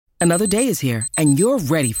Another day is here, and you're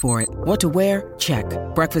ready for it. What to wear? Check.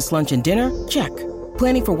 Breakfast, lunch, and dinner? Check.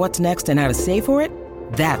 Planning for what's next and how to save for it?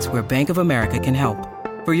 That's where Bank of America can help.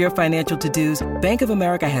 For your financial to-dos, Bank of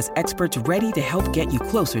America has experts ready to help get you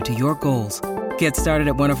closer to your goals. Get started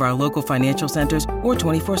at one of our local financial centers or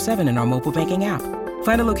 24/7 in our mobile banking app.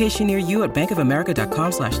 Find a location near you at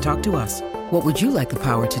bankofamerica.com/talktous. What would you like the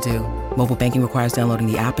power to do? Mobile banking requires downloading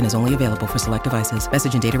the app and is only available for select devices.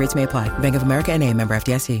 Message and data rates may apply. Bank of America N.A., member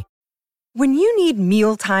FDIC. When you need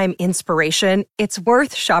mealtime inspiration, it's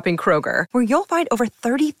worth shopping Kroger, where you'll find over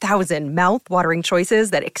 30,000 mouth-watering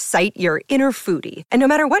choices that excite your inner foodie. And no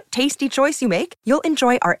matter what tasty choice you make, you'll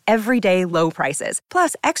enjoy our everyday low prices,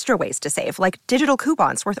 plus extra ways to save, like digital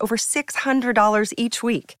coupons worth over $600 each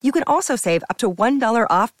week. You can also save up to $1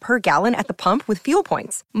 off per gallon at the pump with fuel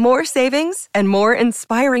points. More savings and more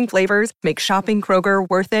inspiring flavors make shopping Kroger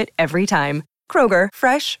worth it every time. Kroger,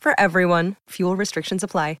 fresh for everyone. Fuel restrictions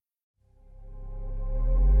apply.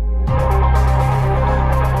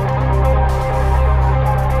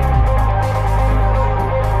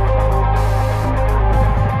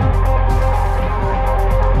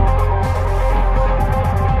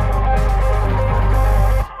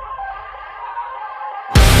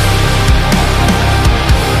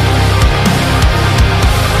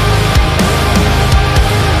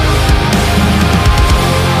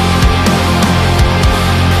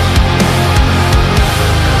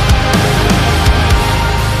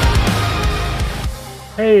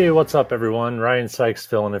 Hey, what's up, everyone? Ryan Sykes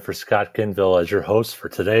filling in for Scott Kinville as your host for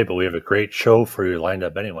today, but we have a great show for you lined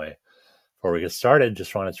up anyway. Before we get started,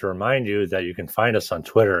 just wanted to remind you that you can find us on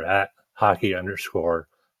Twitter at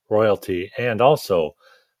hockey_royalty and also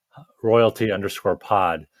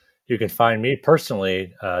royalty_pod. You can find me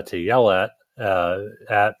personally to yell at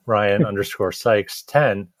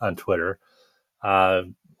Ryan_Sykes10 on Twitter. Like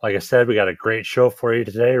I said, we got a great show for you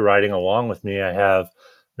today. Riding along with me, I have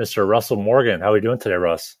Mr. Russell Morgan. How are we doing today,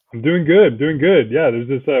 Russ? I'm doing good. Yeah, there's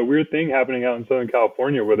this weird thing happening out in Southern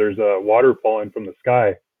California where there's water falling from the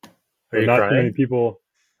sky. Are you not crying? Too many people.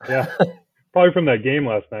 Yeah, probably from that game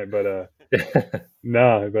last night, but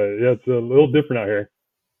it's a little different out here.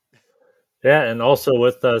 Yeah, and also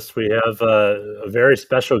with us, we have a very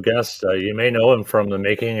special guest. You may know him from the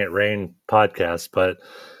Making It Rain podcast, but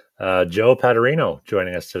Joe Paterino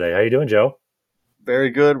joining us today. How you doing, Joe?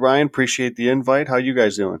 Very good, Ryan. Appreciate the invite. How you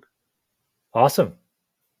guys doing? Awesome.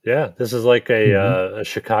 Yeah, this is like a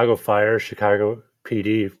Chicago Fire, Chicago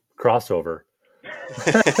PD crossover.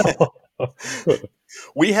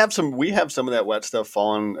 We have some of that wet stuff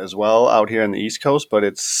falling as well out here on the East Coast, but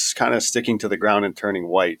it's kind of sticking to the ground and turning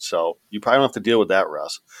white. So you probably don't have to deal with that,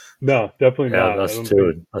 Russ. No, definitely not. Us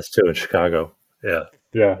too in Chicago.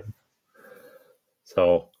 Yeah.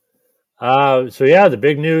 So the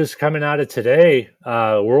big news coming out of today,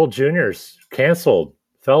 World Juniors canceled.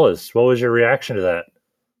 Fellas, what was your reaction to that?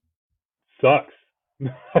 Sucks.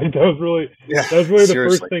 that was really the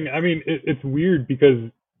first thing. I mean, it's weird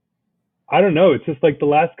because I don't know. It's just like the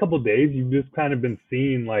last couple of days, you've just kind of been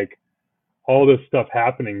seeing like all this stuff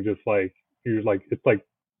happening. Just like it's like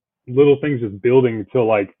little things just building to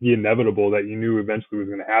like the inevitable that you knew eventually was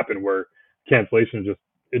going to happen, where cancellation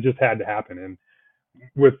just had to happen. And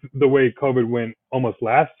with the way COVID went almost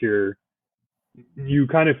last year, you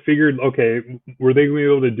kind of figured, okay, were they going to be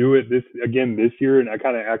able to do it this year and I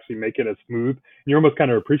kind of actually make it as smooth? And you're almost kind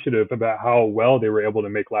of appreciative about how well they were able to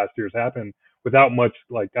make last year's happen without much,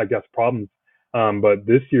 like, I guess, problems. But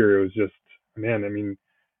this year it was just, man, I mean,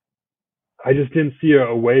 I just didn't see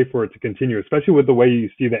a way for it to continue, especially with the way you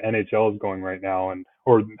see the NHL is going right now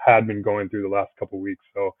or had been going through the last couple of weeks.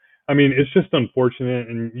 So, I mean, it's just unfortunate,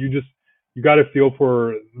 and you got to feel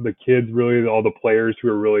for the kids, really, all the players who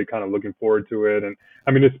are really kind of looking forward to it. And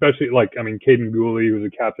I mean, especially Caden Gooley, who's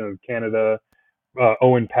the captain of Canada,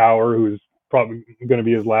 Owen Power, who's probably going to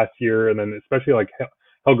be his last year. And then especially like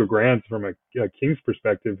Helge Grants from a Kings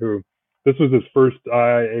perspective, who this was his first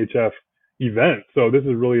IHF event. So this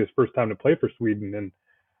is really his first time to play for Sweden. And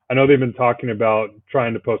I know they've been talking about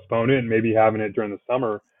trying to postpone it and maybe having it during the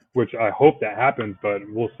summer, which I hope that happens, but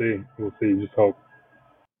we'll see. Just hope.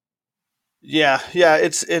 Yeah.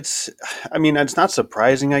 It's, I mean, it's not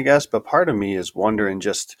surprising, I guess, but part of me is wondering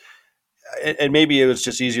just, and maybe it was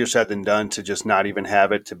just easier said than done to just not even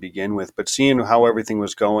have it to begin with, but seeing how everything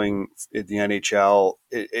was going in the NHL,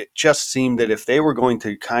 it just seemed that if they were going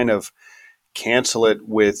to kind of cancel it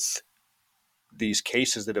with these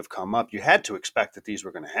cases that have come up, you had to expect that these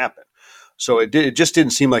were going to happen. So it just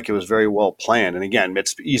didn't seem like it was very well planned. And again,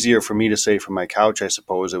 it's easier for me to say from my couch, I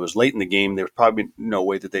suppose. It was late in the game. There was probably no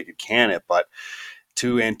way that they could can it. But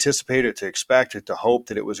to anticipate or to expect or to hope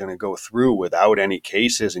that it was going to go through without any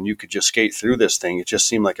cases and you could just skate through this thing. It just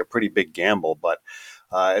seemed like a pretty big gamble. But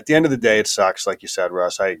at the end of the day, it sucks. Like you said,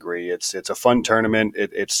 Russ, I agree. It's a fun tournament.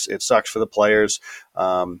 It sucks for the players.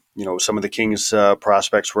 Some of the Kings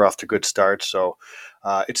prospects were off to good starts. So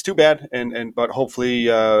it's too bad. But hopefully,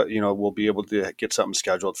 we'll be able to get something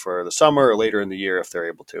scheduled for the summer or later in the year if they're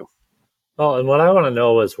able to. Well, and what I want to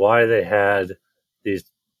know is why they had these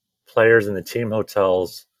players in the team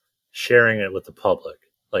hotels sharing it with the public.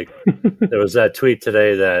 Like there was that tweet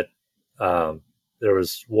today that there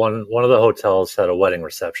was one of the hotels had a wedding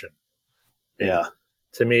reception. Yeah.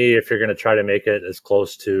 To me, if you're going to try to make it as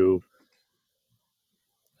close to,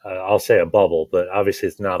 I'll say a bubble, but obviously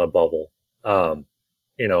it's not a bubble.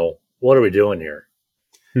 What are we doing here?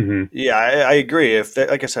 Mm-hmm. Yeah, I agree.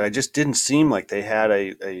 Like I said, it just didn't seem like they had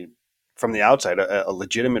a from the outside a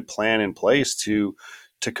legitimate plan in place to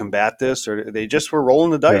combat this, or they just were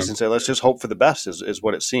rolling the dice and say, let's just hope for the best is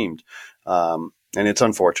what it seemed. And it's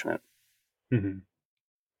unfortunate. Mm-hmm.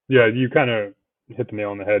 Yeah, you kind of hit the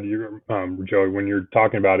nail on the head, Joey, when you're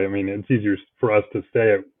talking about it. I mean, it's easier for us to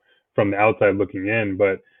say it from the outside looking in,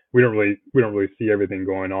 but we don't really see everything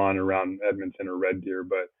going on around Edmonton or Red Deer.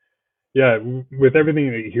 But yeah, with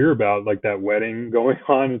everything that you hear about, like that wedding going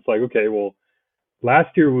on, it's like, okay, well,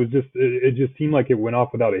 last year was it just seemed like it went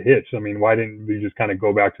off without a hitch. I mean, why didn't we just kind of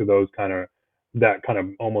go back to that kind of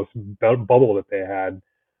almost bubble that they had?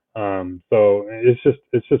 So it's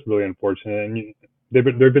just really unfortunate. And they've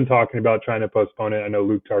been talking about trying to postpone it. I know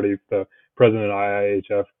Luke Tardif, the president of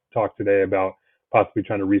IIHF, talked today about possibly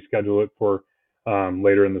trying to reschedule it for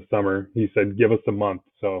later in the summer. He said, give us a month.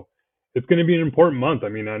 So it's going to be an important month. I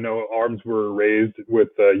mean, I know arms were raised with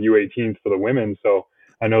U18s for the women, so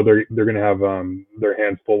I know they're going to have their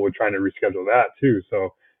hands full with trying to reschedule that too.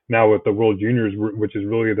 So now with the World Juniors, which is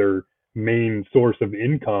really their main source of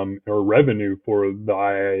income or revenue for the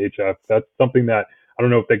IIHF, that's something that I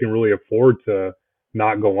don't know if they can really afford to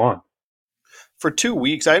not go on. For 2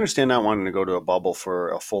 weeks, I understand not wanting to go to a bubble for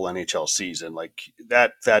a full NHL season. Like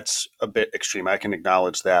that's a bit extreme. I can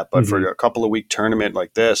acknowledge that. But for a couple of week tournament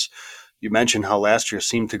like this, you mentioned how last year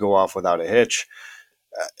seemed to go off without a hitch.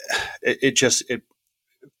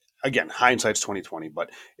 Again, hindsight's 2020,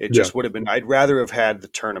 but it just would have been. I'd rather have had the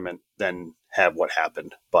tournament than have what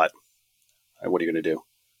happened. But what are you going to do?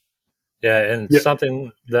 Yeah, and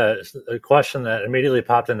a question that immediately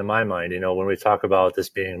popped into my mind, when we talk about this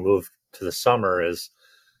being moved to the summer, is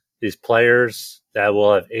these players that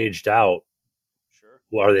will have aged out.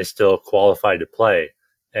 Sure. Are they still qualified to play?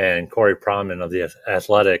 And Corey Pronman of the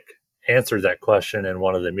Athletic answered that question in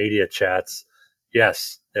one of the media chats.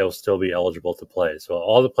 Yes, they will still be eligible to play. So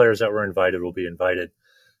all the players that were invited will be invited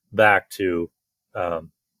back to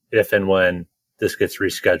if and when this gets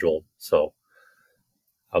rescheduled. So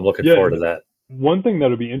I'm looking forward to that. One thing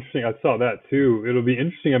that'll be interesting, I saw that too. It'll be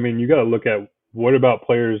interesting. I mean, you got to look at what about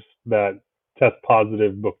players that test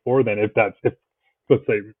positive before then. If let's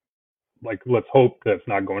say, like, let's hope that's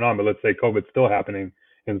not going on, but let's say COVID's still happening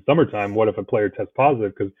in summertime. What if a player tests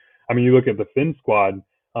positive? Because, I mean, you look at the Finn squad,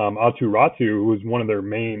 Aatu Ratu, who was one of their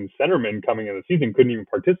main centermen coming into the season, couldn't even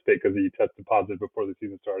participate because he tested positive before the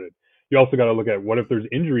season started. You also got to look at what if there's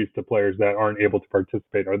injuries to players that aren't able to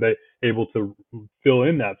participate? Are they able to fill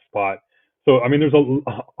in that spot? So, I mean, there's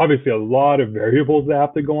obviously a lot of variables that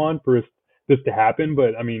have to go on for this to happen.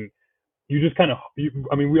 But, I mean, you just kind of,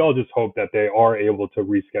 we all just hope that they are able to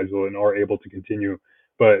reschedule and are able to continue.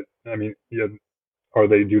 But, I mean, do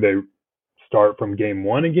they start from game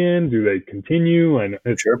one again? Do they continue? And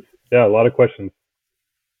sure. Yeah, a lot of questions.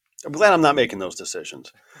 I'm glad I'm not making those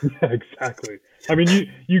decisions. Yeah, exactly. I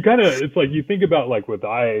mean, you kind of, it's like you think about like with the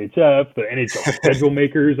IHF, the NHL schedule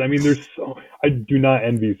makers. I mean, I do not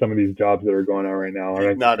envy some of these jobs that are going on right now.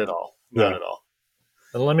 Right? Not at all. Not at all.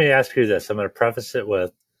 And let me ask you this. I'm going to preface it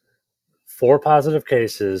with 4 positive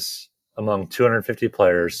cases among 250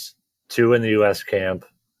 players, 2 in the U.S. camp,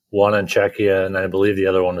 1 in Czechia, and I believe the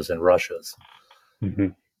other one is in Russia's. Mm-hmm.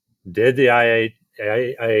 Did the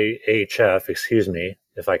IIHF, excuse me,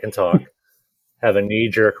 if I can talk, have a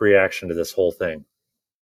knee-jerk reaction to this whole thing?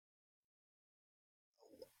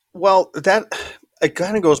 Well, it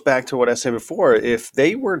kind of goes back to what I said before. If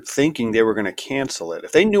they were thinking they were going to cancel it,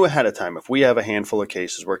 if they knew ahead of time, if we have a handful of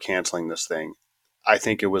cases, we're canceling this thing, I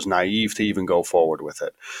think it was naive to even go forward with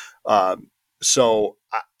it. So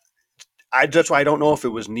that's why I don't know if it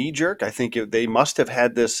was knee-jerk. I think they must have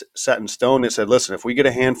had this set in stone. They said, listen, if we get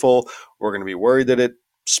a handful, we're going to be worried that it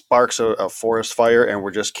sparks a forest fire and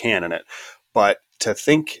we're just canning it. But to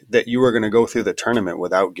think that you were going to go through the tournament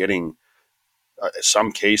without getting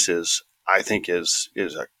some cases, I think is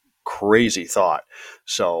a crazy thought.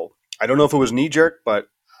 So I don't know if it was knee jerk, but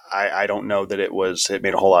I don't know that it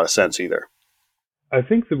made a whole lot of sense either. I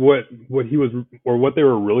think that what he was, or what they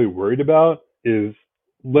were really worried about is,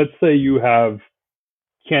 let's say you have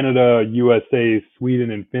Canada, USA,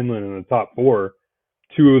 Sweden, and Finland in the top four.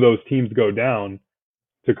 Two of those teams go down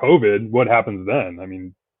to COVID. What happens then? I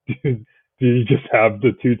mean, do you just have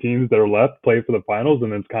the two teams that are left play for the finals,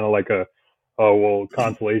 and it's kind of like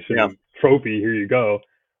consolation trophy, here you go.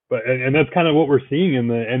 But and that's kind of what we're seeing in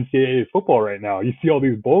the NCAA football right now. You see all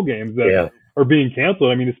these bowl games that are being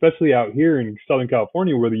canceled. I mean, especially out here in Southern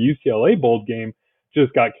California, where the UCLA bowl game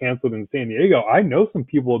just got canceled in San Diego. I know some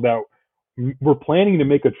people that were planning to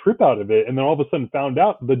make a trip out of it, and then all of a sudden found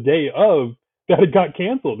out the day of that it got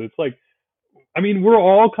canceled. It's like, I mean, we're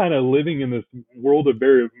all kind of living in this world of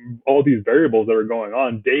all these variables that are going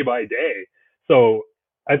on day by day. So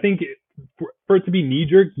I think for it to be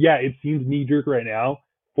knee-jerk, it seems knee-jerk right now.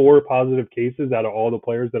 4 positive cases out of all the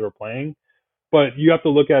players that are playing. But you have to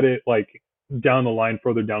look at it like down the line,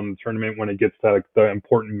 further down the tournament, when it gets to like the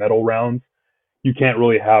important medal rounds. You can't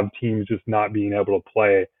really have teams just not being able to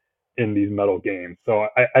play in these medal games. So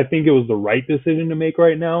I think it was the right decision to make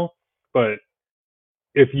right now. But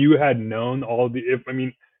if you had known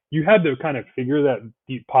you had to kind of figure that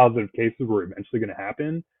the positive cases were eventually going to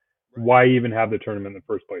happen. Right. Why even have the tournament in the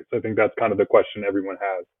first place? I think that's kind of the question everyone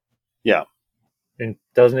has. Yeah. And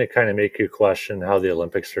doesn't it kind of make you question how the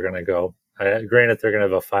Olympics are going to go? Granted, they're going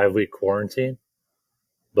to have a 5-week quarantine,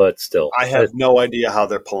 but still. I have no idea how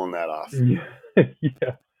they're pulling that off. Yeah.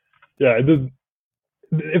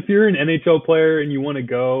 If you're an NHL player and you want to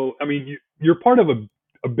go, I mean, you're part of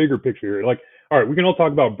a bigger picture here. Like, all right, we can all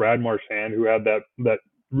talk about Brad Marchand, who had that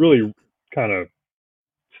really kind of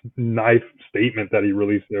nice statement that he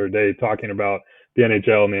released the other day, talking about the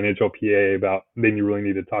NHL and the NHLPA about then you really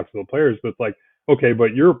need to talk to the players. But it's like, okay,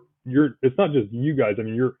 but you're it's not just you guys. I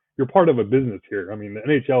mean, you're part of a business here. I mean, the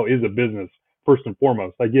NHL is a business first and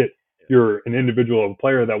foremost. I get you're an individual, a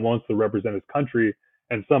player that wants to represent his country,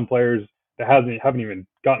 and some players that haven't even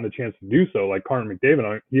gotten the chance to do so, like Connor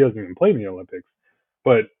McDavid. He hasn't even played in the Olympics.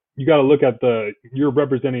 But you got to look at you're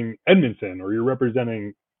representing Edmonton, or you're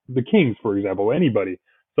representing the Kings, for example, anybody.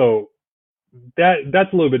 So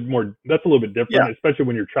that's a little bit different, especially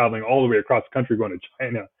when you're traveling all the way across the country going to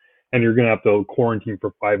China, and you're going to have to quarantine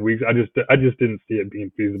for 5 weeks. I just didn't see it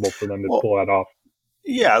being feasible for them to pull that off.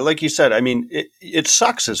 Yeah, like you said, I mean, it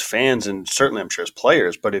sucks as fans, and certainly I'm sure as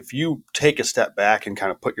players, but if you take a step back and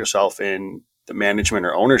kind of put yourself in the management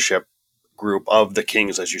or ownership group of the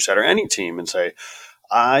Kings, as you said, or any team, and say,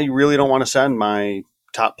 I really don't want to send my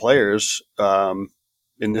top players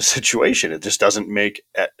in this situation. It just doesn't make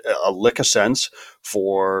a lick of sense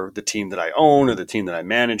for the team that I own or the team that I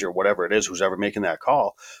manage or whatever it is, who's ever making that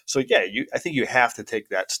call. So I think you have to take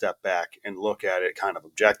that step back and look at it kind of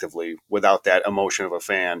objectively without that emotion of a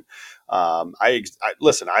fan.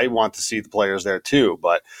 Listen, I want to see the players there too,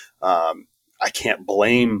 but I can't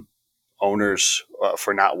blame owners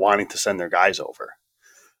for not wanting to send their guys over.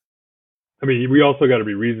 I mean, we also got to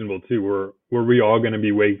be reasonable too. Were we all going to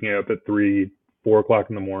be waking up at 4 o'clock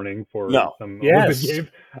in the morning for some Olympic games?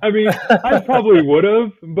 I mean, I probably would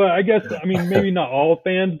have, but I guess, I mean, maybe not all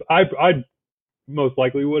fans. I most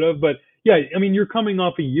likely would have, but yeah, I mean, you're coming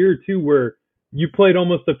off a year too where you played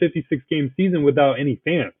almost a 56-game season without any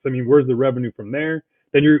fans. I mean, where's the revenue from there?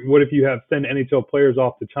 Then what if you send NHL players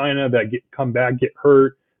off to China that come back, get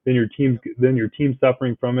hurt, then your team's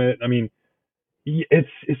suffering from it. I mean, it's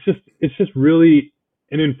just really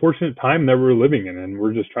an unfortunate time that we're living in, and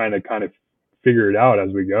we're just trying to kind of figure it out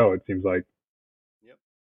as we go, it seems like. Yep.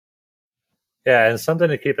 Yeah, and something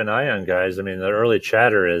to keep an eye on, guys. I mean, the early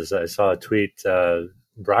chatter is, I saw a tweet,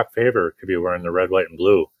 Brock Faber could be wearing the red, white, and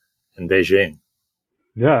blue in Beijing.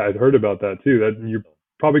 Yeah, I'd heard about that too. That you're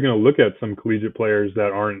probably going to look at some collegiate players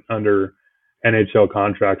that aren't under NHL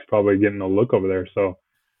contracts probably getting a look over there. So,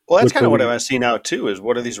 well, that's kind of what I see now too, is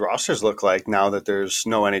what do these rosters look like now that there's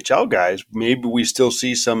no NHL guys? Maybe we still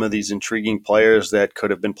see some of these intriguing players that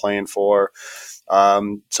could have been playing for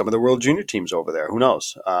some of the World Junior teams over there. Who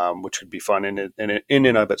knows? Which would be fun in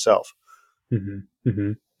and of itself. Mm-hmm.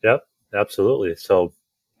 Mm-hmm. Yep, absolutely. So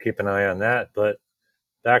keep an eye on that. But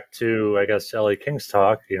back to, I guess, LA Kings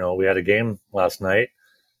talk. You know, we had a game last night.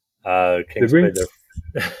 Kings played their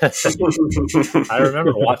I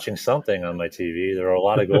remember watching something on my TV. There were a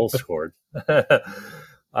lot of goals scored.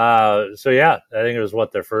 So yeah, I think it was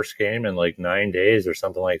their first game in like 9 days or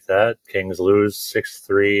something like that. Kings lose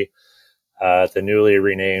 6-3 at the newly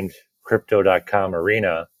renamed Crypto.com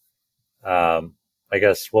Arena. I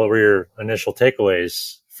guess, what were your initial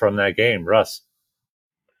takeaways from that game, Russ?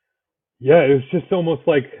 Yeah, it was just almost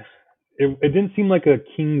like it didn't seem like a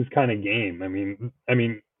Kings kind of game. I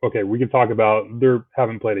mean, okay, we can talk about they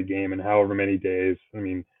haven't played a game in however many days. I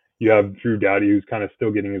mean, you have Drew Doughty who's kind of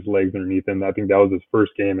still getting his legs underneath him. I think that was his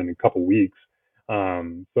first game in a couple weeks.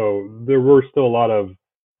 So there were still a lot of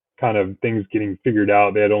kind of things getting figured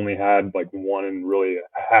out. They had only had like one and really a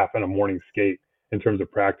half and a morning skate in terms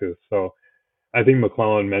of practice. So I think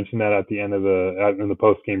McClellan mentioned that at the end of in the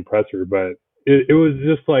post game presser, but it was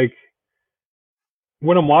just like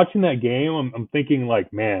when I'm watching that game, I'm thinking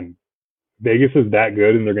like, man, Vegas is that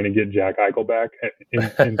good, and they're going to get Jack Eichel back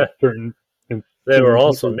in certain. They were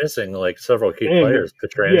also missing like several key players.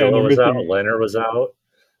 Pietrangelo was out. Leonard was out.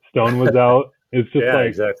 Stone was out. It's just yeah,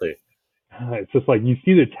 exactly. It's just like you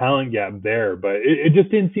see the talent gap there, but it just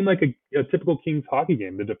didn't seem like a typical Kings hockey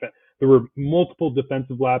game. There were multiple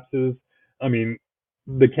defensive lapses. I mean,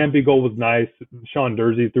 the Kempe goal was nice. Sean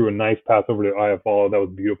Durzi threw a nice pass over to Iafallo. That was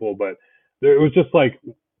beautiful, but it was just like,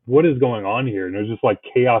 what is going on here? And it was just like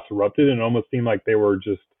chaos erupted, and it almost seemed like they were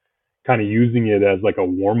just kind of using it as like a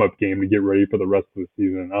warm-up game to get ready for the rest of the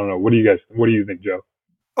season. I don't know. What do you think, Joe?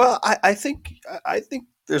 Well, I think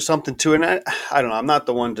there's something to it. And I don't know. I'm not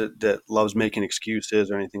the one that loves making excuses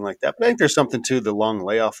or anything like that, but I think there's something to the long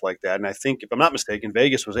layoff like that. And I think, if I'm not mistaken,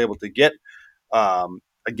 Vegas was able to get a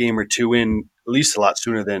game or two in at least a lot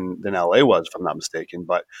sooner than LA was, if I'm not mistaken.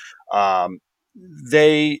 But I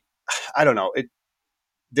don't know.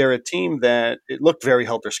 They're a team that it looked very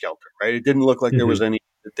helter-skelter, right? It didn't look like there was any.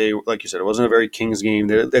 They, like you said, it wasn't a very Kings game.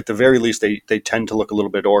 At the very least, they tend to look a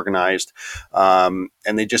little bit organized, and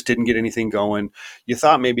they just didn't get anything going. You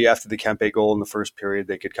thought maybe after the Kempe goal in the first period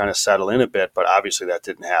they could kind of settle in a bit, but obviously that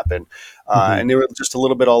didn't happen, and they were just a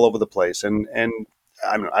little bit all over the place. And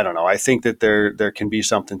I don't know. I think that there can be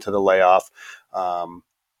something to the layoff.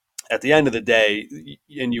 At the end of the day,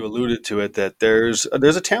 and you alluded to it, that there's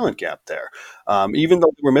a talent gap there. Even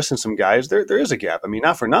though we're missing some guys, there is a gap. I mean,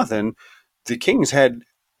 not for nothing, the Kings had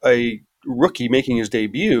a rookie making his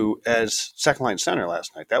debut as second-line center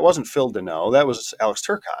last night. That wasn't Phil Deneau. That was Alex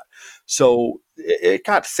Turcotte. So it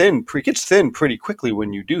gets thin pretty quickly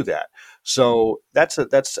when you do that. So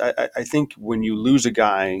I think when you lose a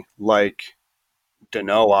guy like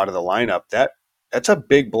Deneau out of the lineup, that's a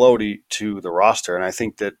big blow to the roster. And I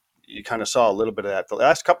think that you kind of saw a little bit of that the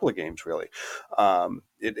last couple of games, really.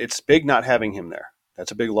 It's big not having him there.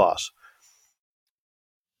 That's a big loss.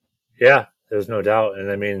 Yeah, there's no doubt. And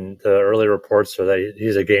I mean, the early reports are that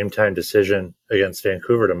he's a game time decision against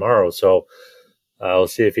Vancouver tomorrow. So we'll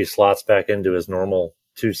see if he slots back into his normal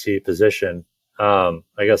 2C position. I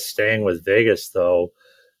guess staying with Vegas, though,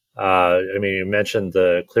 I mean, you mentioned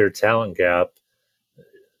the clear talent gap.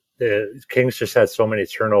 The Kings just had so many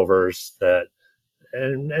turnovers that,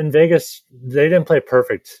 and Vegas, they didn't play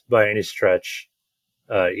perfect by any stretch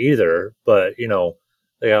either. But, you know,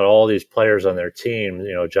 they got all these players on their team.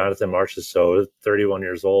 You know, Jonathan Marchessault, 31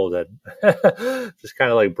 years old, that just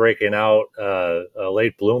kind of like breaking out a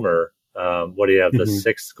late bloomer. What do you have? The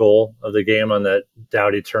sixth goal of the game on that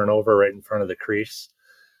Doughty turnover right in front of the crease.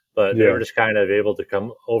 But they were just kind of able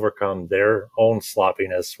to overcome their own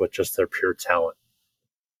sloppiness with just their pure talent.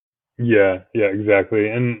 Yeah, exactly.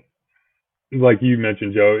 And like you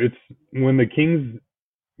mentioned, Joe, it's when the Kings,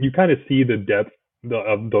 you kind of see the depth,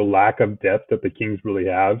 the lack of depth that the Kings really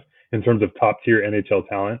have in terms of top tier NHL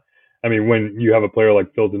talent. I mean, when you have a player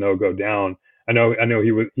like Phil Deneau go down, I know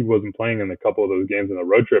he wasn't playing in a couple of those games in the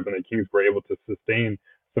road trip, and the Kings were able to sustain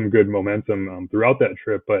some good momentum throughout that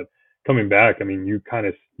trip. But coming back, I mean, you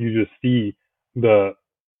just see the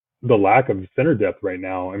lack of center depth right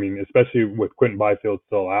now. I mean, especially with Quinton Byfield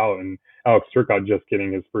still out and Alex Turcotte just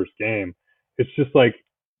getting his first game. It's just like,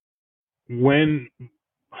 when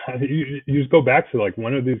you just go back to like,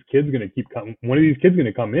 when are these kids going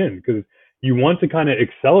to come in? Because you want to kind of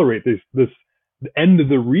accelerate this end of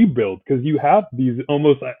the rebuild, because you have these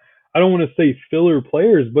almost, I don't want to say filler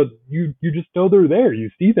players, but you just know they're there.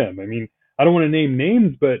 You see them. I mean, I don't want to name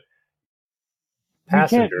names, but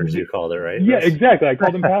passengers, you called it, right? Yeah, exactly. I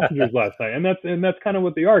called them passengers last night, and that's kind of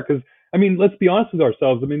what they are. Because I mean, let's be honest with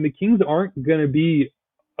ourselves. I mean, the Kings aren't going to be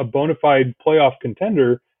a bona fide playoff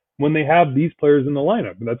contender when they have these players in the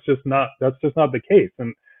lineup. That's just not the case.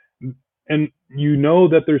 And you know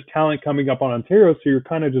that there's talent coming up on Ontario, so you're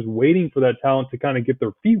kind of just waiting for that talent to kind of get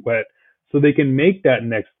their feet wet so they can make that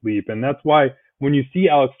next leap. And that's why when you see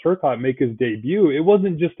Alex Turcotte make his debut, it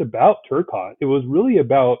wasn't just about Turcotte. It was really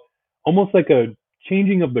about almost like a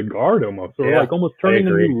changing of the guard almost, or like almost turning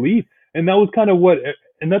a new leaf. And that was kind of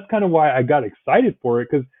that's kind of why I got excited for it,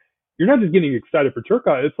 because you're not just getting excited for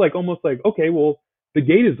Turcotte. It's like almost like, okay, well, the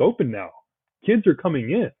gate is open now. Kids are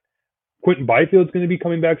coming in. Quinton Byfield's going to be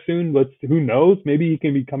coming back soon. Who knows? Maybe he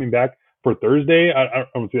can be coming back for Thursday. I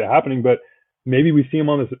don't see that happening, but maybe we see him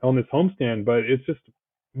on this homestand. But it's just,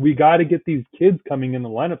 we got to get these kids coming in the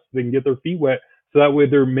lineup so they can get their feet wet, so that way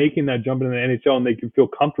they're making that jump into the NHL and they can feel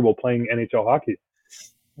comfortable playing NHL hockey.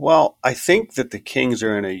 Well, I think that the Kings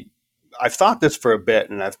are I've thought this for a bit,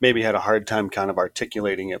 and I've maybe had a hard time kind of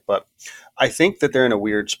articulating it, but I think that they're in a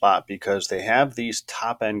weird spot because they have these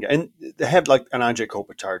top end, and they have like an Anze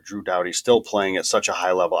Kopitar, Drew Doughty still playing at such a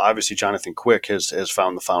high level. Obviously, Jonathan Quick has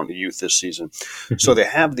found the fountain of youth this season. So they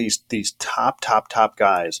have these top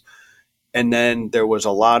guys. And then there was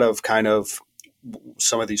a lot of kind of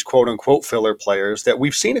some of these quote unquote filler players that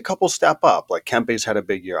we've seen a couple step up. Like Kempe's had a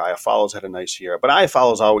big year. Iafalo's had a nice year. But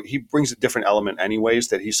Iafalo's always, he brings a different element anyways,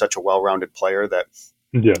 that he's such a well-rounded player that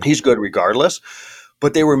he's good regardless.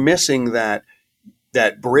 But they were missing that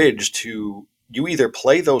bridge to, you either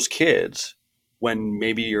play those kids when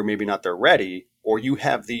maybe or maybe not they're ready, or you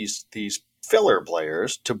have these filler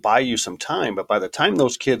players to buy you some time. But by the time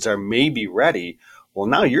those kids are maybe ready, well,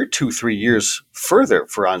 now you're 2-3 years further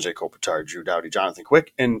for Anze Kopitar, Drew Doughty, Jonathan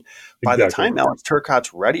Quick. And by the time Alex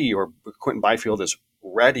Turcotte's ready, or Quentin Byfield is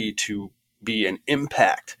ready to be an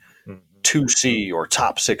impact 2C or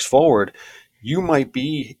top 6 forward, you might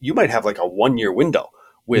have like a 1-year window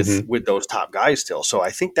with those top guys still. So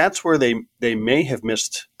I think that's where they may have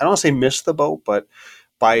missed, I don't want to say missed the boat, but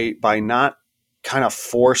by not kind of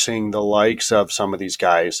forcing the likes of some of these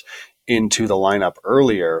guys into the lineup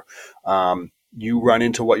earlier, you run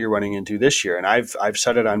into what you're running into this year. And I've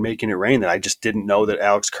said it on Making It Rain that I just didn't know that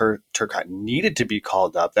Alex Turcotte needed to be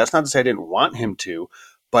called up. That's not to say I didn't want him to,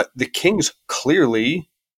 but the Kings clearly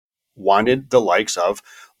wanted the likes of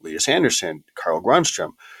Lias Andersson, Carl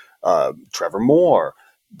Grundstrom, Trevor Moore.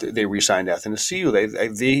 They re-signed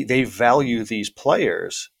Athanasiou. They value these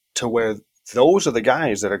players to where those are the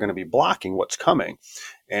guys that are going to be blocking what's coming.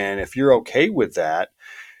 And if you're okay with that,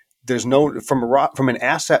 there's no, from an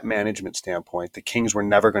asset management standpoint, the Kings were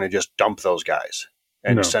never going to just dump those guys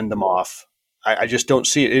and send them off. I just don't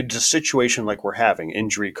see it. It's a situation like we're having,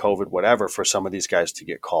 injury, COVID, whatever, for some of these guys to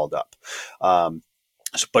get called up.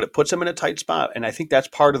 But it puts them in a tight spot. And I think that's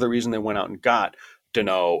part of the reason they went out and got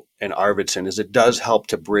Danault and Arvidsson, is it does help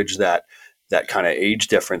to bridge that kind of age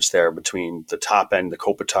difference there between the top end, the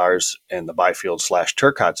Kopitars, and the Byfield /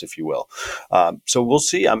 Turcottes, if you will. So we'll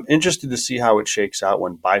see. I'm interested to see how it shakes out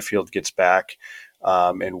when Byfield gets back,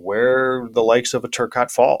 and where the likes of a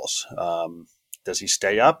Turcotte falls. Does he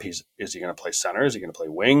stay up? Is he going to play center? Is he going to play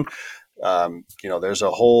wing? There's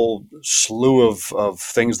a whole slew of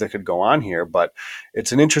things that could go on here, but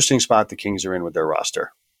it's an interesting spot the Kings are in with their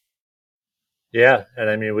roster. Yeah, and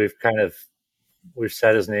I mean, we've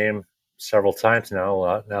said his name several times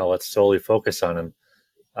now. Now let's solely focus on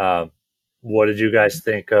him. What did you guys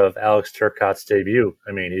think of Alex Turcotte's debut?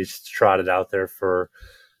 I mean, he's trotted out there for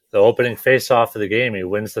the opening face-off of the game. He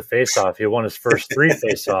wins the face-off. He won his first 3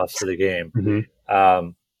 face-offs of the game.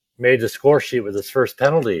 Made the score sheet with his first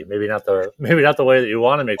penalty. Maybe not the way that you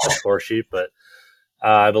want to make the score sheet, but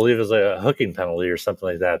I believe it was like a hooking penalty or something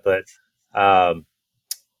like that. But I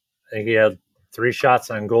think he had 3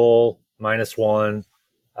 shots on goal, -1.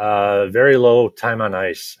 Very low time on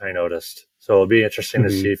ice, I noticed. So it'll be interesting to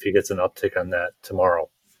see if he gets an uptick on that tomorrow,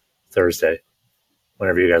 Thursday,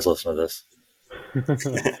 whenever you guys listen to this.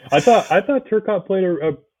 I thought Turcotte played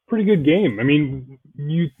a pretty good game. I mean,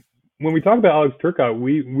 when we talk about Alex Turcotte,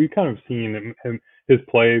 we kind of seen his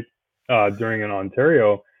play during in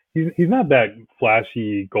Ontario. He's not that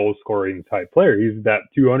flashy goal scoring type player. He's that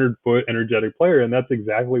 200-foot energetic player, and that's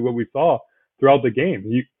exactly what we saw throughout the game.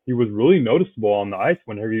 He was really noticeable on the ice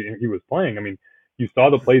whenever he was playing. I mean, you saw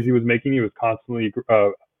the plays he was making. He was constantly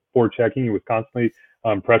forechecking. He was constantly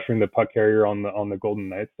pressuring the puck carrier on the Golden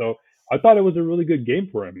Knights. So I thought it was a really good game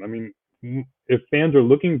for him. I mean, if fans are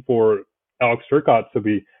looking for Alex Turcotte to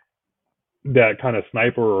be that kind of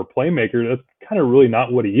sniper or playmaker, that's kind of really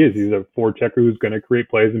not what he is. He's a forechecker who's going to create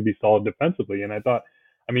plays and be solid defensively. And I thought,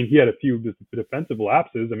 I mean, he had a few defensive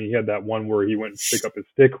lapses. I mean, he had that one where he went to pick up his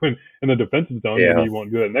stick when in the defensive zone. Yeah. Maybe he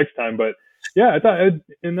won't do that next time. But yeah, I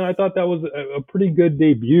thought that was a pretty good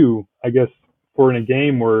debut, I guess, for in a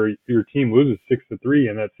game where your team loses 6-3,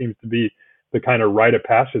 and that seems to be the kind of rite of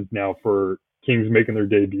passage now for Kings making their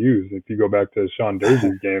debuts. If you go back to Sean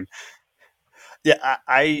Durzee's game. Yeah,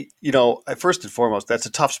 I first and foremost, that's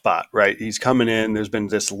a tough spot, right? He's coming in. There's been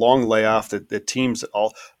this long layoff that the teams, a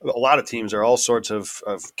lot of teams are all sorts of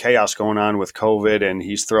chaos going on with COVID, and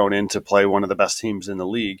he's thrown in to play one of the best teams in the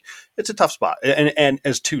league. It's a tough spot. And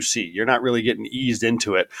as 2C, you're not really getting eased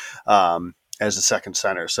into it as a second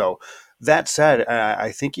center. So that said,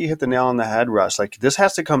 I think you hit the nail on the head, Russ. Like, this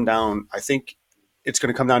has to come down, I think, it's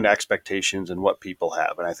going to come down to expectations and what people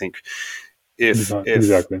have. And I think if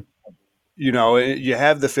exactly. You know, you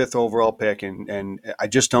have the 5th overall pick, and I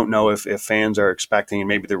just don't know if fans are expecting, and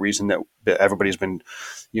maybe the reason that everybody's been,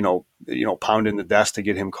 pounding the desk to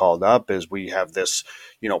get him called up is we have this,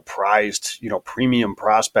 prized, premium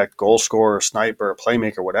prospect, goal scorer, sniper,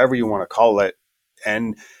 playmaker, whatever you want to call it.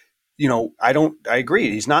 And, I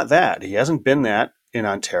agree. He's not that. He hasn't been that in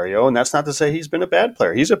Ontario, and that's not to say he's been a bad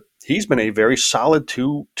player. He's been a very solid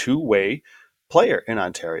two-way player in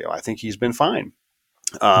Ontario. I think he's been fine.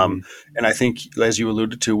 And I think, as you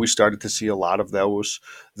alluded to, we started to see a lot of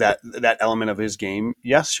that element of his game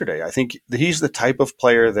yesterday. I think he's the type of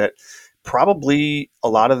player that probably a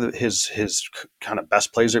lot of his kind of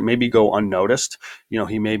best plays that maybe go unnoticed.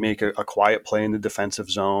 He may make a quiet play in the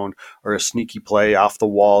defensive zone or a sneaky play off the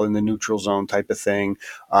wall in the neutral zone type of thing,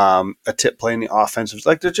 a tip play in the offensive.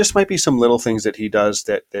 Like, there just might be some little things that he does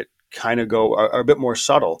that kind of are a bit more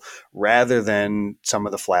subtle rather than some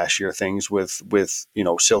of the flashier things with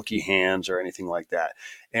silky hands or anything like that.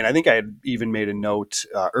 And I think I had even made a note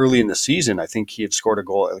early in the season. I think he had scored a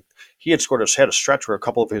goal. He had had a stretch where a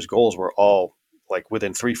couple of his goals were all like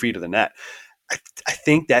within 3 feet of the net. I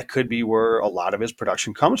think that could be where a lot of his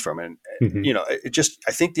production comes from. And,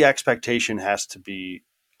 I think the expectation has to be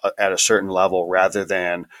at a certain level rather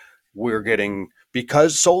than we're getting –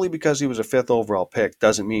 solely because he was a 5th overall pick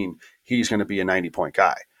doesn't mean he's going to be a 90-point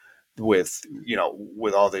guy with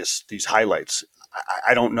all these highlights.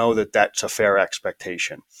 I don't know that that's a fair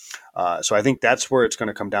expectation. So I think that's where it's going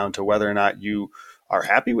to come down to whether or not you are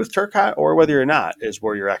happy with Turcotte or whether you're not is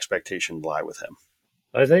where your expectations lie with him.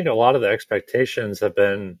 I think a lot of the expectations have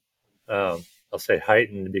been, I'll say,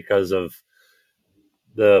 heightened because of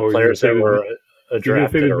the players that were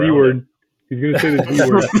drafted around him. He's going to say the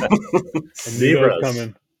Z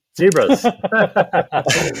word. Zebras.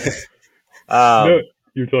 No,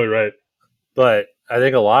 you're totally right. But I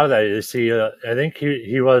think a lot of that you see, I think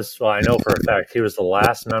he was, well, I know for a fact, he was the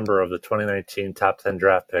last member of the 2019 top 10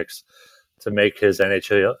 draft picks to make his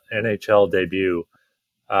NHL debut.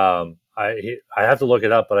 I have to look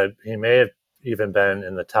it up, but he may have even been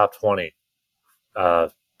in the top 20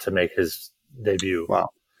 to make his debut. Wow.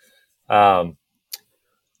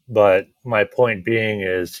 But my point being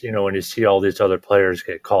is, when you see all these other players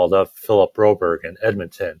get called up, Philip Broberg in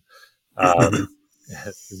Edmonton, Zegras,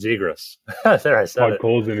 there I said it.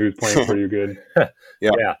 Colson, who's playing pretty good.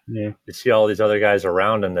 Yeah. You see all these other guys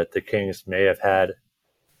around him that the Kings may have had,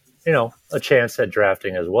 a chance at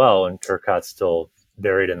drafting as well, and Turcotte's still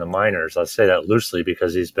buried in the minors. I'll say that loosely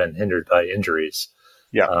because he's been hindered by injuries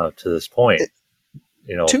to this point.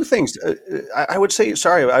 Two things. I would say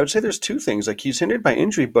there's two things. Like, he's hindered by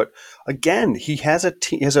injury, but again, he has a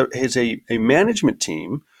management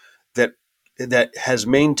team that has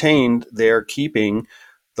maintained they're keeping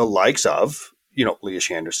the likes of,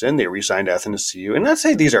 Lias Andersson. They re-signed Athanasiou. And not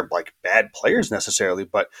say these are like bad players necessarily,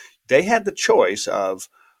 but they had the choice of,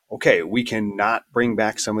 okay, we cannot bring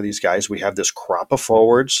back some of these guys. We have this crop of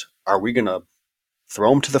forwards. Are we going to throw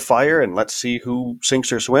them to the fire and let's see who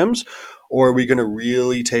sinks or swims? Or are we going to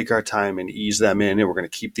really take our time and ease them in, and we're going to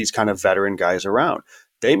keep these kind of veteran guys around?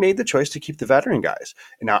 They made the choice to keep the veteran guys.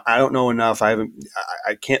 And now I don't know enough. I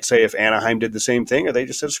can't say if Anaheim did the same thing or they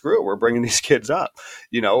just said, screw it, we're bringing these kids up,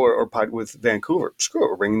 or with Vancouver, screw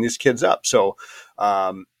it, we're bringing these kids up. So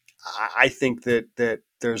I think that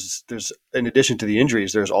there's in addition to the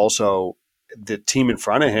injuries, there's also the team in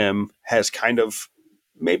front of him has kind of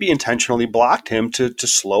maybe intentionally blocked him to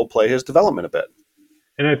slow play his development a bit.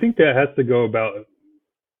 And I think that has to go about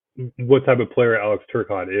what type of player Alex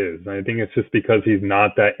Turcotte is. And I think it's just because he's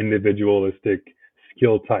not that individualistic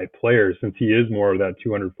skill type player. Since he is more of that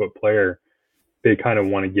 200-foot player, they kind of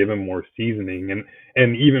want to give him more seasoning.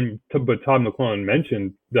 And even, but Todd McClellan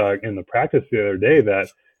mentioned in the practice the other day that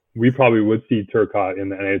we probably would see Turcotte in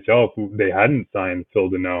the NHL if they hadn't signed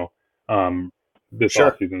Phil Deneau this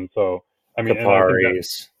offseason. So, I mean,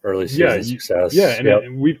 Kapari's early season success. Yeah,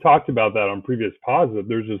 and we've talked about that on previous pods, that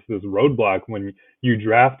there's just this roadblock when you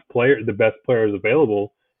draft the best players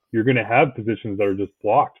available. You're going to have positions that are just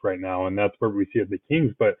blocked right now, and that's where we see it at the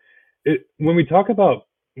Kings. But when we talk about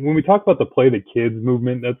the play the kids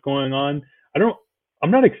movement that's going on,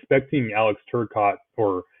 I'm not expecting Alex Turcotte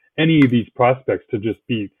or any of these prospects to just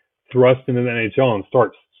be thrust into the NHL and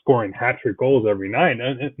start scoring hat-trick goals every night.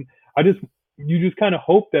 And you just kind of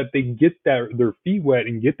hope that they get their feet wet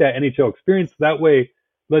and get that NHL experience. That way,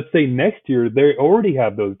 let's say next year, they already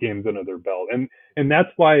have those games under their belt. And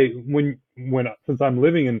that's why since I'm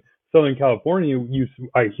living in Southern California,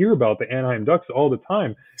 I hear about the Anaheim Ducks all the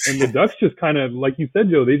time. And the Ducks just kind of, like you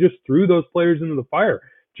said, Joe, they just threw those players into the fire.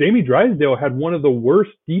 Jamie Drysdale had one of the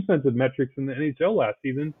worst defensive metrics in the NHL last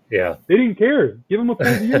season. Yeah. They didn't care. Give him a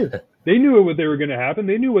full year. They knew what they were going to happen.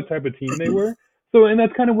 They knew what type of team they were. So, and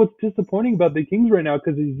that's kind of what's disappointing about the Kings right now,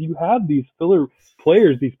 because you have these filler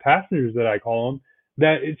players, these passengers that I call them,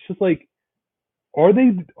 that it's just like, are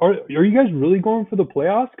you guys really going for the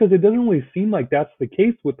playoffs? Because it doesn't really seem like that's the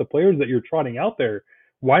case with the players that you're trotting out there.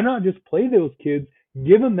 Why not just play those kids,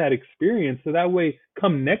 give them that experience, so that way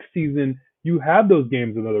come next season you have those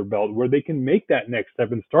games under their belt where they can make that next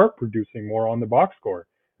step and start producing more on the box score.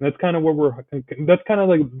 And that's kind of that's kind of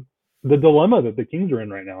like the dilemma that the Kings are in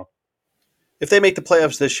right now. If they make the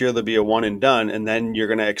playoffs this year, they'll be a one and done, and then you're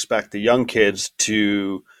going to expect the young kids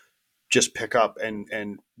to just pick up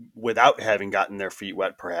and without having gotten their feet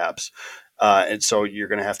wet, perhaps. And so you're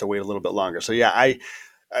going to have to wait a little bit longer. So yeah,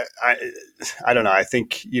 I don't know. I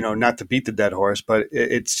think, not to beat the dead horse, but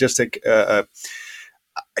it's just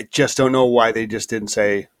I just don't know why they just didn't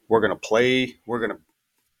say, we're going to play.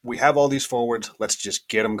 We have all these forwards. Let's just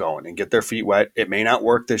get them going and get their feet wet. It may not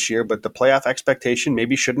work this year, but the playoff expectation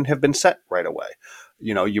maybe shouldn't have been set right away.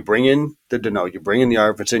 You bring in the Danault, you bring in the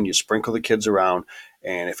Arvidsson, you sprinkle the kids around,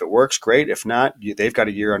 and if it works, great. If not, they've got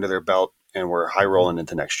a year under their belt, and we're high rolling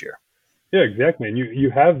into next year. Yeah, exactly. And you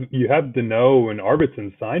have Danault and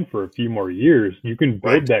Arvidsson signed for a few more years. You can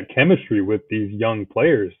build that chemistry with these young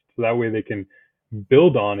players, so that way they can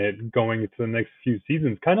build on it going into the next few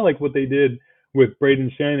seasons. Kind of like what they did with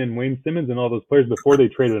Braden Shen and Wayne Simmons and all those players before they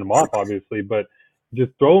traded them off, obviously, but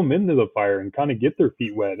just throw them into the fire and kind of get their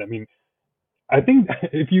feet wet. I mean, I think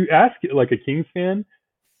if you ask like a Kings fan,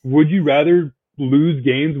 would you rather lose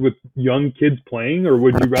games with young kids playing, or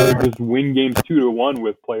would you rather just win games 2-1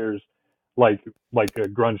 with players like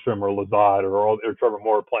Grundstrom or Lazat or Trevor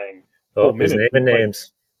Moore playing? Oh, he's naming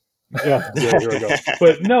names. Yeah, here we go.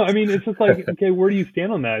 But no, I mean, it's just like, okay, where do you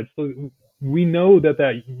stand on that? It's like, we know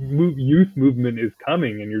that youth movement is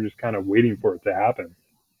coming, and you're just kind of waiting for it to happen.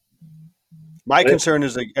 My concern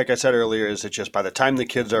is, like I said earlier, is that just by the time the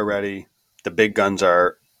kids are ready, the big guns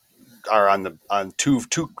are on too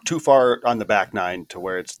far on the back nine to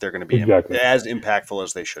where they're going to be as impactful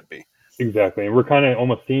as they should be. Exactly, and we're kind of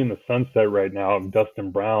almost seeing the sunset right now of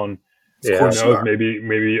Dustin Brown. Who knows?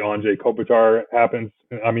 Maybe Andrej Kopitar happens.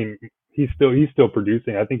 I mean, he's still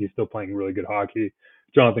producing. I think he's still playing really good hockey.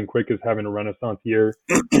 Jonathan Quick is having a renaissance year.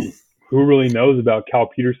 Who really knows about Cal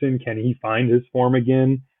Peterson? Can he find his form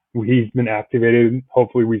again? He's been activated.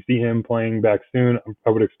 Hopefully we see him playing back soon. I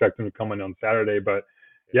would expect him to come in on Saturday. But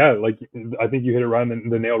yeah, like I think you hit it right on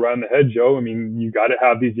the nail right on the head, Joe. I mean, you got to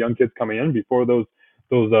have these young kids coming in before those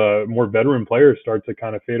more veteran players start to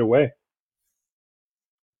kind of fade away.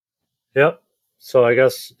 Yep. So I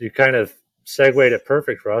guess you kind of segued it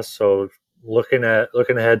perfect for us. So looking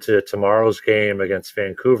ahead to tomorrow's game against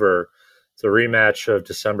Vancouver, it's a rematch of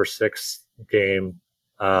December 6th game,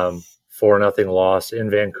 4-0 loss in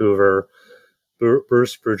Vancouver.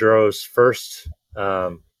 Bruce Boudreau's first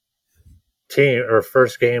game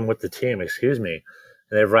with the team, and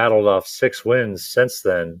they've rattled off 6 wins since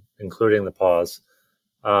then, including the pause.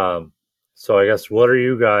 So I guess, what are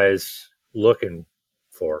you guys looking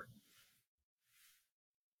for?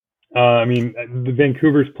 I mean, the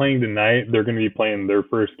Vancouver's playing tonight. They're going to be playing their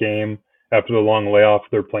first game after the long layoff.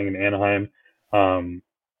 They're playing in Anaheim.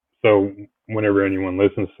 So whenever anyone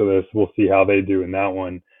listens to this, we'll see how they do in that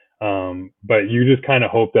one. But you just kind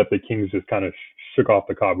of hope that the Kings just kind of shook off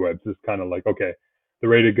the cobwebs. It's kind of like, okay, they're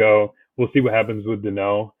ready to go. We'll see what happens with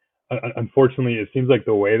Danault. Unfortunately, it seems like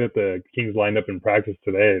the way that the Kings lined up in practice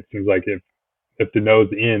today, it seems like if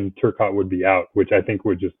Danault's in, Turcotte would be out, which I think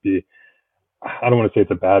would just be, I don't want to say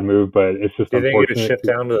it's a bad move, but it's just unfortunate. Do you think you could shift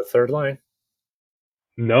down to the third line?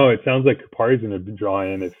 No, it sounds like Kupari's going to draw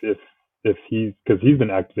in if because he's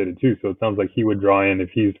been activated too. So it sounds like he would draw in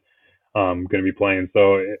if he's going to be playing.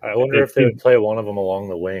 So I wonder if they would play one of them along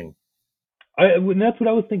the wing. And that's what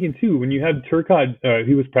I was thinking too. When you had Turcotte,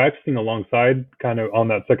 he was practicing alongside kind of on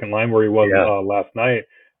that second line where he was last night.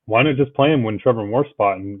 Why not just play him when Trevor Moore's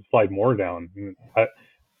spot and slide Moore down?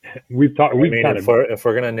 If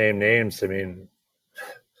we're gonna name names, I mean,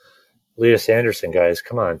 Elias Anderson, guys,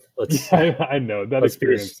 come on. I know that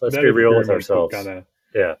experience. Let's be real with ourselves. I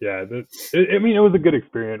mean, it was a good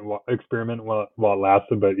experiment while it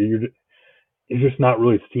lasted, but you're just not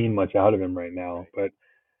really seeing much out of him right now. But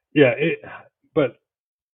yeah, but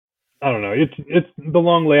I don't know. It's the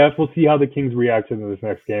long layoff. We'll see how the Kings react to this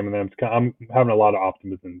next game, and then I'm having a lot of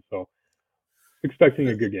optimism, so expecting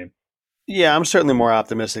a good game. Yeah, I'm certainly more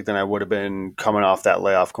optimistic than I would have been coming off that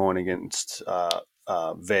layoff going against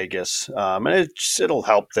Vegas. And it'll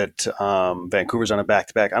help that Vancouver's on a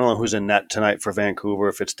back-to-back. I don't know who's in net tonight for Vancouver,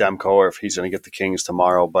 if it's Demko or if he's going to get the Kings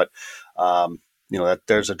tomorrow. But, that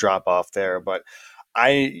there's a drop-off there. But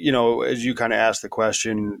as you kind of asked the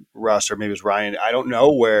question, Russ, or maybe it was Ryan, I don't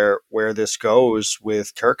know where this goes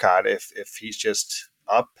with Turcotte, if he's just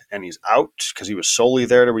up and he's out because he was solely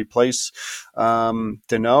there to replace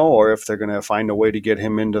Danault, or if they're going to find a way to get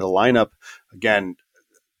him into the lineup. Again,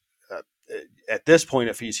 at this point,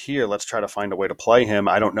 if he's here, let's try to find a way to play him.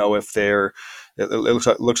 I don't know if it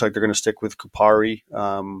looks like they're going to stick with Kupari,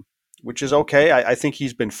 which is okay. I think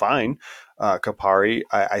he's been fine, Kupari.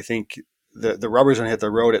 I think the rubber's going to hit the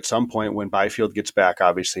road at some point when Byfield gets back,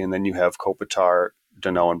 obviously, and then you have Kopitar,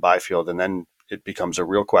 Danault, and Byfield, and then it becomes a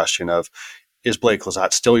real question of, is Blake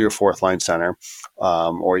Lizotte still your fourth line center,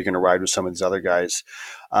 or are you going to ride with some of these other guys?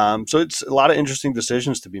 So it's a lot of interesting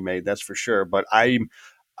decisions to be made, that's for sure. But I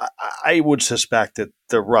would suspect that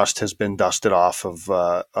the rust has been dusted off of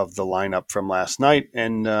the lineup from last night,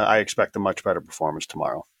 and I expect a much better performance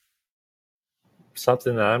tomorrow.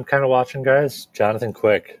 Something that I'm kind of watching, guys, Jonathan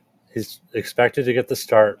Quick. He's expected to get the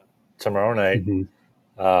start tomorrow night.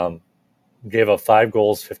 Mm-hmm. Gave up 5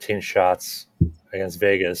 goals, 15 shots against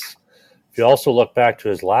Vegas. If you also look back to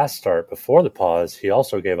his last start before the pause, he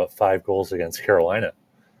also gave up 5 goals against Carolina.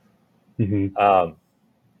 Mm-hmm.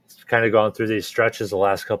 He's kind of gone through these stretches the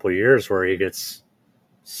last couple of years where he gets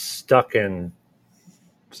stuck in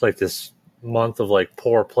it's like this month of like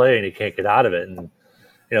poor play and he can't get out of it. And,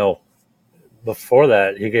 before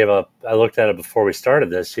that, he gave up, I looked at it before we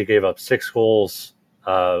started this, he gave up 6 goals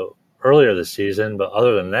earlier this season. But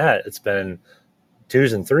other than that, it's been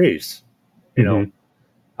 2s and 3s.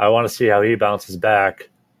 I want to see how he bounces back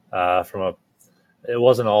it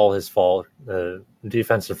wasn't all his fault. The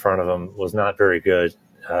defense in front of him was not very good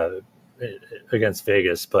against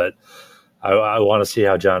Vegas, but I want to see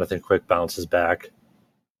how Jonathan Quick bounces back.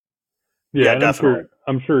 Yeah, definitely.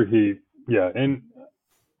 I'm sure he, and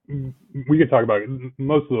we could talk about it.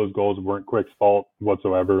 Most of those goals weren't Quick's fault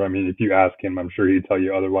whatsoever. I mean, if you ask him, I'm sure he'd tell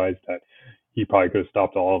you otherwise, that he probably could have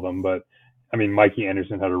stopped all of them. But I mean, Mikey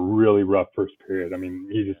Anderson had a really rough first period. I mean,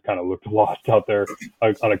 he just kind of looked lost out there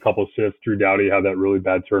on a couple shifts. Drew Doughty had that really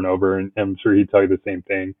bad turnover, and I'm sure he'd tell you the same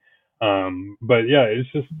thing. But yeah,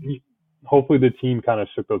 it's just hopefully the team kind of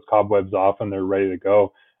shook those cobwebs off and they're ready to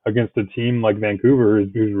go against a team like Vancouver,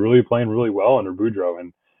 who's really playing really well under Boudreau,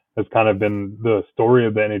 and has kind of been the story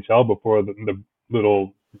of the NHL before the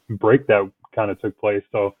little break that kind of took place.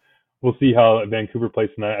 So we'll see how Vancouver plays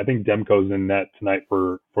tonight. I think Demko's in net tonight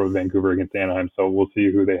for Vancouver against Anaheim, so we'll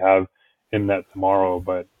see who they have in net tomorrow.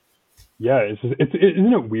 But yeah, isn't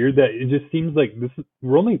it weird that it just seems like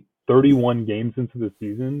we're only 31 games into the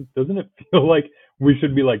season? Doesn't it feel like we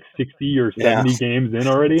should be like 60 or 70 games in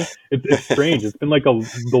already? It's strange. It's been like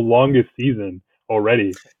the longest season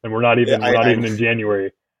already, and we're not even in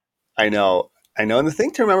January. I know. And the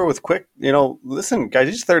thing to remember with Quick, listen, guys,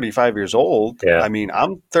 he's 35 years old. Yeah. I mean,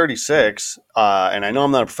 I'm 36, and I know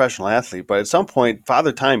I'm not a professional athlete, but at some point,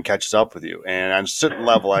 Father Time catches up with you. And on a certain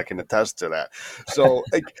level, I can attest to that. So,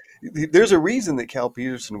 there's a reason that Cal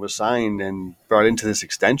Petersen was signed and brought into this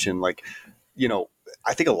extension.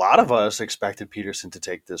 I think a lot of us expected Petersen to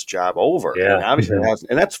take this job over. Yeah. And obviously, it hasn't.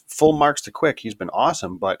 And that's full marks to Quick. He's been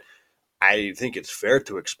awesome. But I think it's fair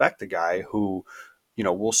to expect a guy who –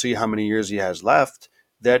 we'll see how many years he has left,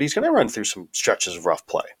 that he's going to run through some stretches of rough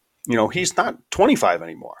play. He's not 25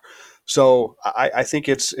 anymore. So I think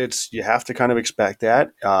it's you have to kind of expect that.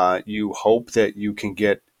 You hope that you can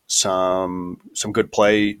get some good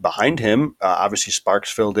play behind him. Obviously,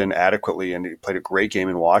 Sparks filled in adequately, and he played a great game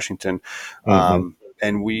in Washington. Mm-hmm.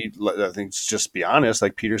 And I think, just be honest,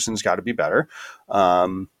 like Petersen's got to be better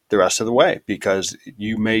the rest of the way, because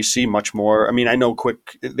you may see much more. I mean, I know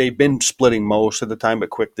Quick, they've been splitting most of the time, but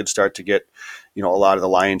Quick did start to get, a lot of the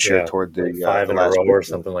lion's share toward the 5 in a row or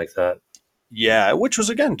something like that. Yeah, which was,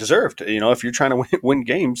 again, deserved. If you're trying to win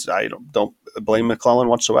games, I don't blame McClellan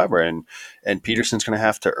whatsoever. And Petersen's going to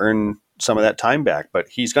have to earn some of that time back, but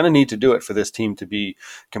he's going to need to do it for this team to be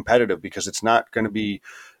competitive, because it's not going to be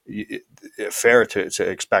fair to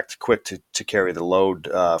expect Quick to carry the load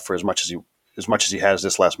for as much as he has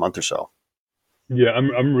this last month or so. Yeah,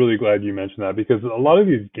 I'm really glad you mentioned that, because a lot of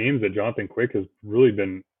these games that Jonathan Quick has really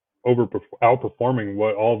been outperforming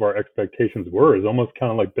what all of our expectations were, is almost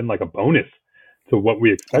kind of like been like a bonus to what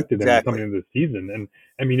we expected him coming into the season. And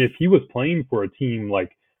I mean, if he was playing for a team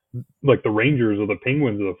like the Rangers or the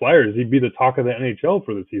Penguins or the Flyers, he'd be the talk of the NHL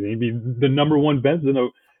for the season. He'd be the number one Vezina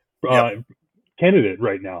candidate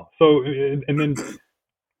right now. So, and then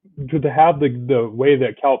to have the way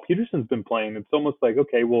that Cal Petersen's been playing, it's almost like,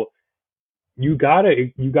 okay, well, you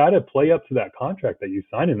gotta play up to that contract that you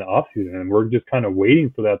signed in the offseason, and we're just kind of waiting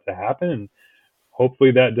for that to happen, and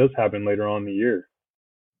hopefully that does happen later on in the year.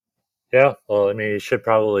 Yeah, well, I mean, he should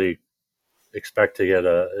probably expect to get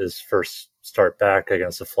his first start back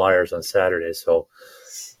against the Flyers on Saturday, so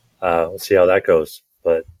we'll see how that goes.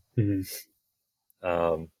 But I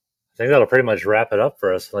think that'll pretty much wrap it up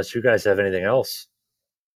for us, unless you guys have anything else.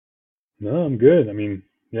 No, I'm good. I mean,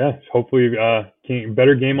 yeah, hopefully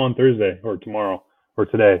better game on Thursday or tomorrow or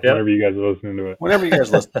today, whenever you guys are listening to it. Whenever you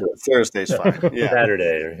guys listen to it, Thursday's fine. Yeah.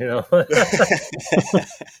 Saturday,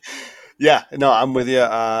 Yeah, no, I'm with you.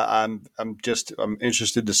 I'm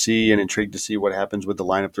interested to see and intrigued to see what happens with the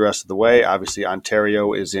lineup the rest of the way. Obviously,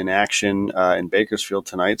 Ontario is in action in Bakersfield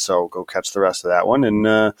tonight, so go catch the rest of that one. And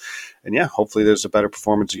yeah, hopefully there's a better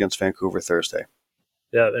performance against Vancouver Thursday.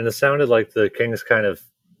 Yeah, and it sounded like the Kings kind of,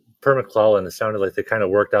 per McClellan, it sounded like they kind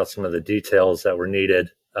of worked out some of the details that were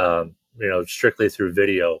needed, strictly through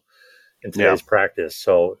video in today's practice.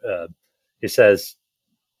 So he says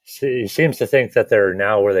he seems to think that they're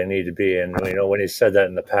now where they need to be. And, when he said that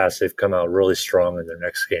in the past, they've come out really strong in their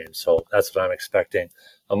next game. So that's what I'm expecting,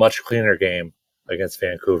 a much cleaner game against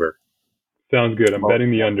Vancouver. Sounds good. I'm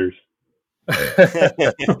betting the unders.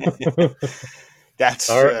 That's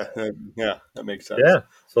all right. That makes sense. Yeah.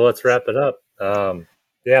 So let's wrap it up. So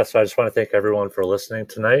I just want to thank everyone for listening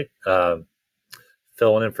tonight.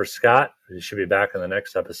 Filling in for Scott. He should be back in the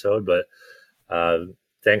next episode. But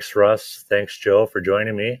thanks, Russ. Thanks, Joe, for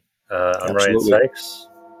joining me. I'm Ryan Sykes.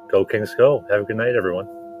 Go Kings, go. Have a good night, everyone.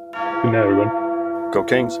 Good night, everyone. Go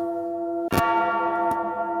Kings.